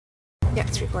Yeah,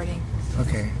 it's recording.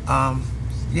 Okay.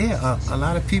 Yeah, a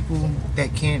lot of people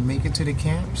that can't make it to the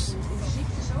camps,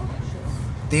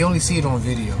 they only see it on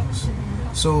videos.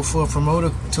 So for a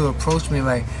promoter to approach me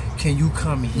like, can you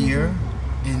come here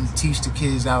and teach the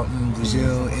kids out in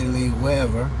Brazil, Italy,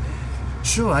 wherever?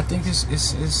 Sure, I think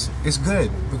it's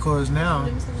good, because now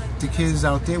the kids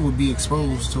out there will be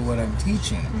exposed to what I'm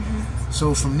teaching.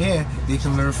 So from there, they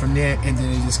can learn from there, and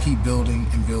then they just keep building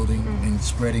and building and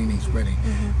spreading and spreading.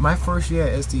 My first year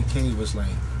at SDK was like,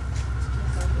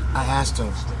 I asked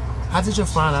them, how did you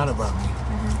find out about me?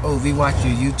 Oh, we watch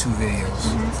your YouTube videos.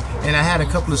 And I had a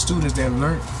couple of students that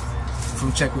learned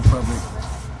from Czech Republic,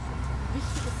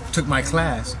 took my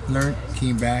class, learned,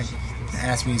 came back,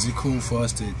 asked me, is it cool for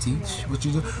us to teach what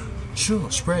you do?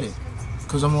 Sure, spread it,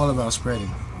 because I'm all about spreading.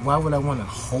 Why would I want to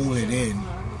hold it in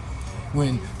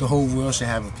when the whole world should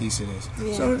have a piece of this?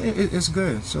 Yeah. So it's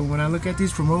good. So when I look at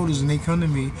these promoters and they come to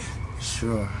me,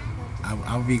 sure,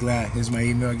 I'll be glad. Here's my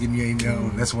email, give me your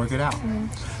email, let's work it out.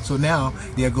 So now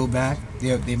they'll go back,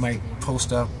 they might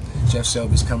post up, Jeff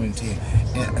Selby's coming to you.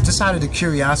 And just out of the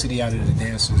curiosity out of the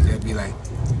dancers, they'll be like,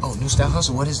 oh, Newstyle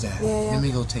Hustle, what is that? Let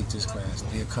me go take this class.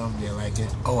 They'll come, they'll like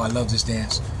it. Oh, I love this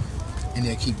dance. And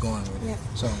they'll keep going with it.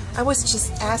 So I was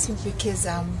just asking because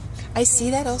I see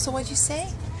that also what you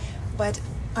say, but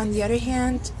on the other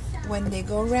hand, when they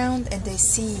go around and they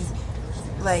see,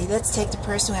 like, let's take the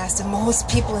person who has the most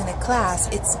people in a class,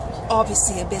 it's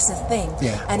obviously a business thing.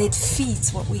 And it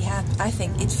feeds what we had. I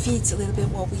think it feeds a little bit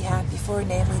what we had before,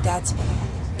 namely that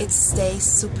it stays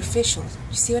superficial.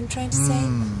 You see what I'm trying to say?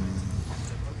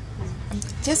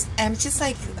 I'm just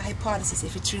like hypothesis.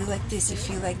 If it's really like this, you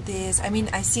feel like this. I mean,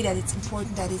 I see that it's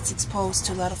important that it's exposed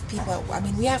to a lot of people. I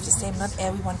mean, we have the same. Not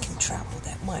everyone can travel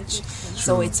that much,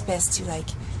 so it's best to like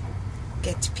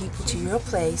get to people to your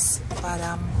place. But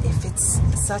if it's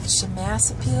such a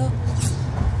mass appeal,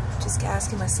 just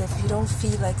asking myself if you don't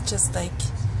feel like just like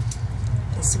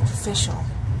it's superficial.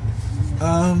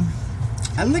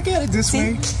 I look at it this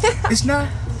way.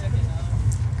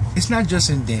 It's not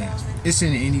just in dance. It's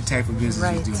in any type of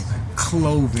business you do.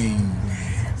 Clothing,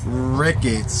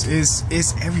 records,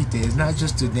 it's everything. It's not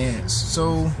just the dance.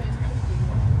 So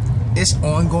it's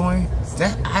ongoing.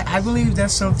 I believe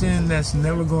that's something that's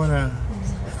never gonna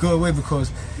go away,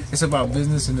 because it's about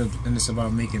business and it's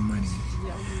about making money.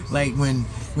 Like when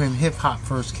hip hop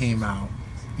first came out,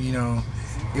 you know,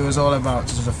 it was all about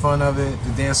just the fun of it,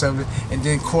 the dance of it, and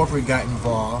then corporate got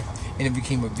involved and it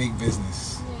became a big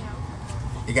business.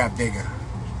 It got bigger.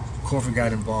 Corporate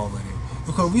got involved with it,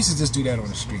 because we used to just do that on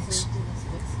the streets,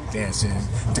 dancing,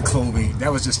 the clothing.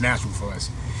 That was just natural for us.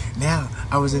 Now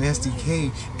I was in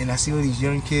SDK and I see all these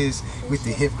young kids with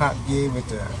the hip hop gear, with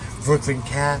the Brooklyn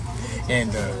cap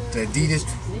and the Adidas.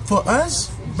 For us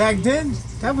back then,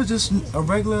 that was just a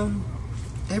regular,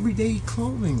 everyday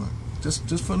clothing.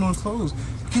 Just putting on clothes.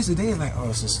 Kids today are like, oh,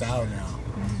 it's a style now.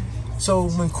 So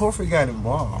when corporate got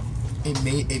involved, it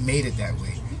made it that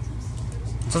way.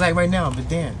 So like right now, the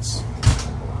dance,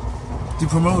 the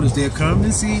promoters, they'll come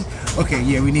and see, okay,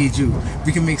 yeah, we need you.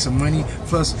 We can make some money.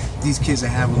 Plus, these kids that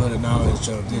have a lot of knowledge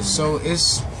of this. So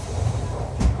it's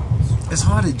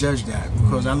hard to judge that,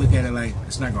 because I look at it like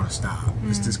it's not going to stop.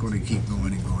 It's just going to keep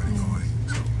going and going and going.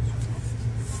 So.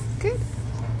 Good.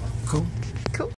 Cool.